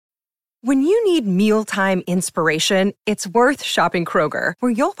When you need mealtime inspiration, it's worth shopping Kroger,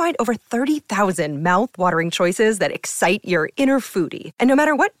 where you'll find over 30,000 mouth-watering choices that excite your inner foodie. And no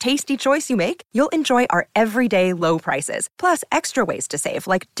matter what tasty choice you make, you'll enjoy our everyday low prices, plus extra ways to save,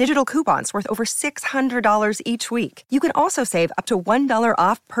 like digital coupons worth over $600 each week. You can also save up to $1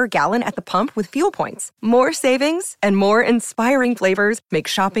 off per gallon at the pump with fuel points. More savings and more inspiring flavors make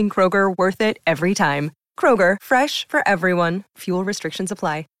shopping Kroger worth it every time. Kroger, fresh for everyone. Fuel restrictions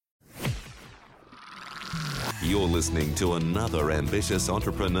apply. You're listening to another ambitious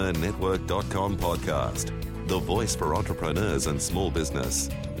entrepreneurnetwork.com podcast, the voice for entrepreneurs and small business.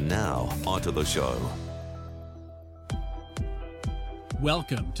 Now, onto the show.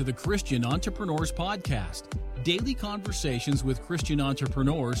 Welcome to the Christian Entrepreneurs Podcast, daily conversations with Christian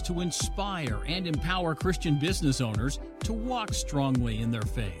entrepreneurs to inspire and empower Christian business owners to walk strongly in their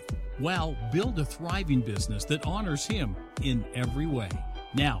faith, while build a thriving business that honors Him in every way.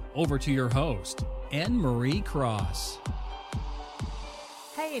 Now, over to your host, Anne-Marie Cross.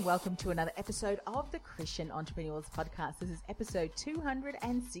 Hey, and welcome to another episode of the Christian Entrepreneurs Podcast. This is episode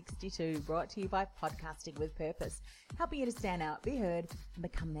 262, brought to you by Podcasting with Purpose, helping you to stand out, be heard, and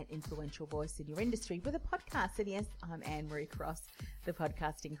become that influential voice in your industry with a podcast. And yes, I'm Anne-Marie Cross, the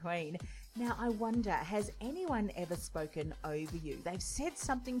podcasting queen. Now, I wonder, has anyone ever spoken over you? They've said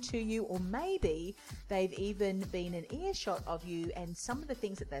something to you, or maybe they've even been in earshot of you, and some of the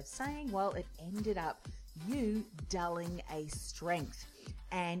things that they're saying, well, it ended up you dulling a strength.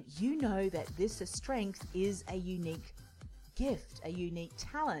 And you know that this strength is a unique gift, a unique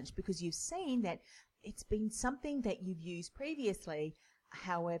talent, because you've seen that it's been something that you've used previously.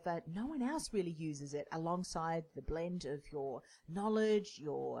 However, no one else really uses it alongside the blend of your knowledge,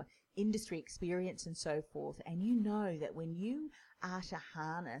 your industry experience, and so forth. And you know that when you are to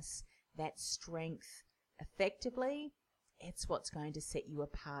harness that strength effectively, it's what's going to set you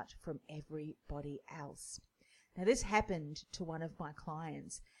apart from everybody else. Now, this happened to one of my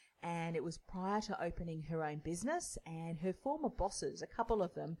clients, and it was prior to opening her own business, and her former bosses, a couple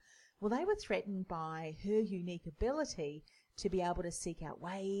of them, well, they were threatened by her unique ability to be able to seek out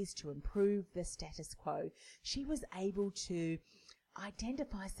ways to improve the status quo. She was able to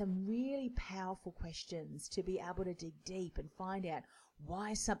identify some really powerful questions, to be able to dig deep and find out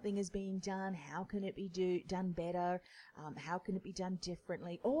why something is being done, how can it be done better, how can it be done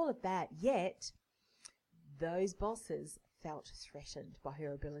differently, all of that. Yet those bosses felt threatened by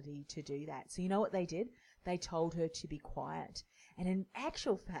her ability to do that. So you know what they did? They told her to be quiet. And in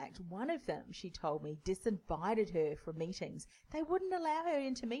actual fact, one of them, she told me, disinvited her from meetings. They wouldn't allow her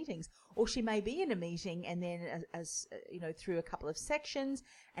into meetings. Or she may be in a meeting and then, through a couple of sections,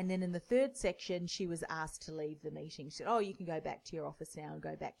 and then in the third section, she was asked to leave the meeting. She said, oh, you can go back to your office now and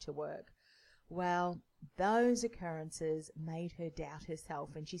go back to work. Well, those occurrences made her doubt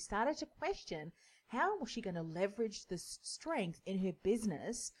herself, and she started to question how was she going to leverage this strength in her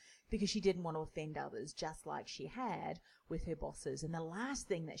business, because she didn't want to offend others, just like she had with her bosses. And the last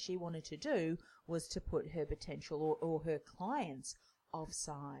thing that she wanted to do was to put her potential or her clients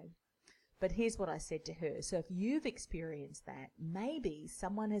offside. But here's what I said to her. So if you've experienced that, maybe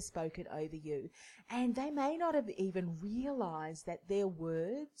someone has spoken over you, and they may not have even realized that their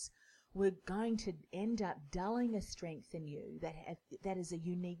words were going to end up dulling a strength in you that is a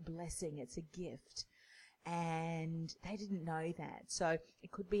unique blessing. It's a gift. And they didn't know that. So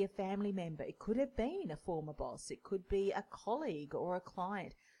it could be a family member. It could have been a former boss. It could be a colleague or a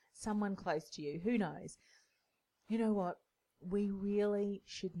client, someone close to you. Who knows? You know what? We really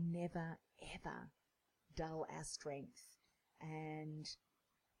should never, ever dull our strength and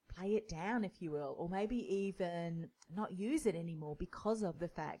play it down, if you will, or maybe even not use it anymore because of the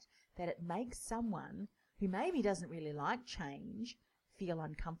fact that it makes someone who maybe doesn't really like change feel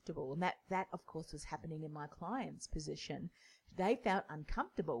uncomfortable. And that of course was happening in my client's position. They felt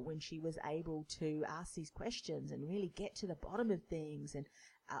uncomfortable when she was able to ask these questions and really get to the bottom of things and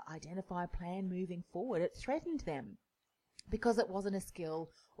identify a plan moving forward. It threatened them because it wasn't a skill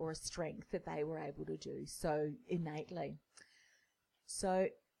or a strength that they were able to do so innately. So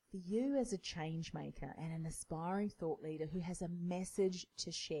for you as a change maker and an aspiring thought leader who has a message to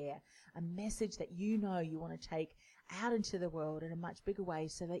share, a message that you know you want to take out into the world in a much bigger way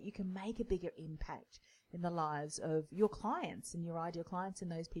so that you can make a bigger impact in the lives of your clients and your ideal clients and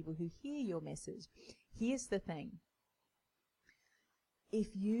those people who hear your message. Here's the thing. If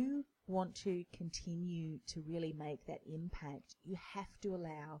you want to continue to really make that impact, you have to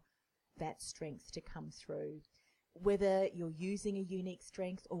allow that strength to come through. Whether you're using a unique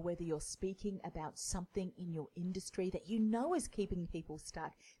strength or whether you're speaking about something in your industry that you know is keeping people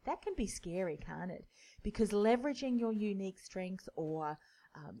stuck, that can be scary, can't it? Because leveraging your unique strength or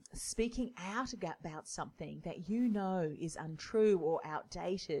speaking out about something that you know is untrue or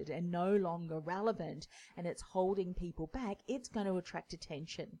outdated and no longer relevant, and it's holding people back, it's going to attract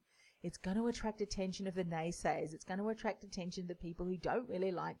attention. It's going to attract attention of the naysayers. It's going to attract attention of the people who don't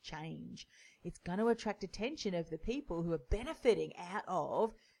really like change. It's going to attract attention of the people who are benefiting out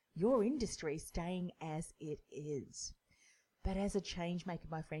of your industry staying as it is. But as a change maker,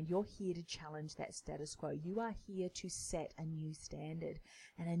 my friend, you're here to challenge that status quo. You are here to set a new standard,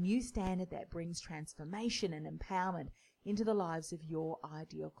 and a new standard that brings transformation and empowerment into the lives of your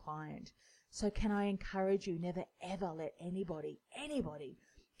ideal client. So can I encourage you, never ever let anybody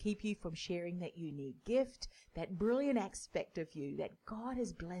keep you from sharing that unique gift, that brilliant aspect of you that God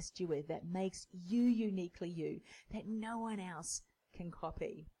has blessed you with, that makes you uniquely you, that no one else can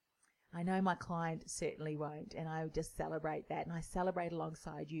copy. I know my client certainly won't, and I just celebrate that, and I celebrate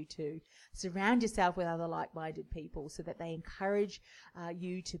alongside you too. Surround yourself with other like-minded people so that they encourage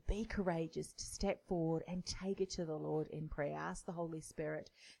you to be courageous, to step forward and take it to the Lord in prayer. Ask the Holy Spirit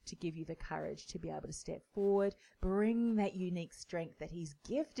to give you the courage to be able to step forward, bring that unique strength that He's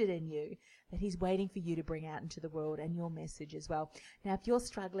gifted in you, that He's waiting for you to bring out into the world, and your message as well. Now, if you're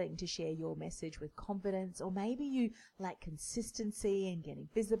struggling to share your message with confidence, or maybe you lack consistency in getting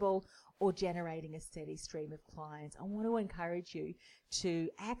visible or generating a steady stream of clients, I want to encourage you to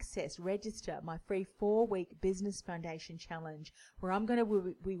register my free 4-week Business Foundation Challenge, where I'm going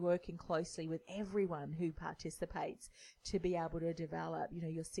to be working closely with everyone who participates to be able to develop,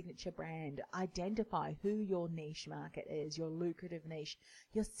 your signature brand, identify who your niche market is, your lucrative niche,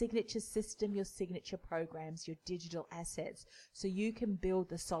 your signature system, your signature programs, your digital assets, so you can build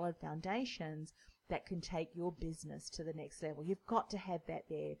the solid foundations that can take your business to the next level. You've got to have that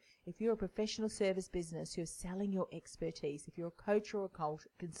there. If you're a professional service business who's selling your expertise, if you're a coach or a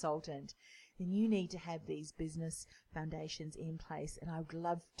consultant, then you need to have these business foundations in place, and I would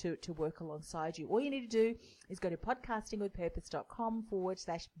love to work alongside you. All you need to do is go to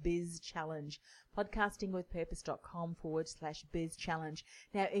podcastingwithpurpose.com/biz challenge. podcastingwithpurpose.com/biz challenge.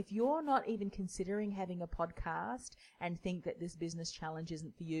 Now, if you're not even considering having a podcast and think that this business challenge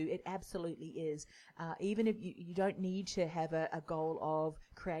isn't for you, it absolutely is. Even if you don't need to have a goal of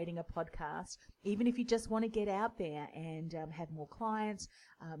creating a podcast, even if you just want to get out there and have more clients,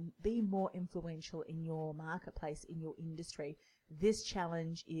 be more influential in your marketplace, in your industry, this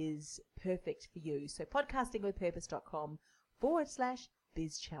challenge is perfect for you. So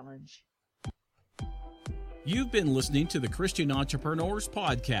podcastingwithpurpose.com/biz challenge. You've been listening to the Christian Entrepreneurs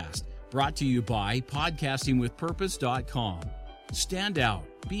Podcast, brought to you by podcastingwithpurpose.com. Stand out,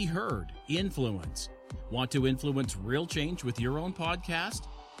 be heard, influence. Want to influence real change with your own podcast?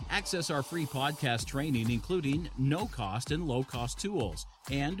 Access our free podcast training, including no-cost and low-cost tools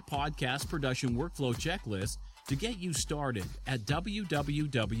and podcast production workflow checklist to get you started at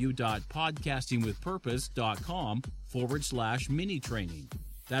www.podcastingwithpurpose.com/mini training.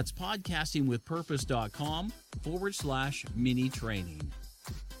 That's podcastingwithpurpose.com/mini training.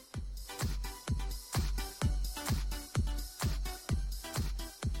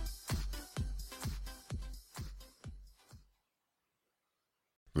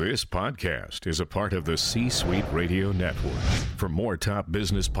 This podcast is a part of the C-Suite Radio Network. For more top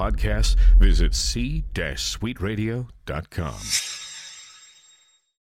business podcasts, visit c-suiteradio.com.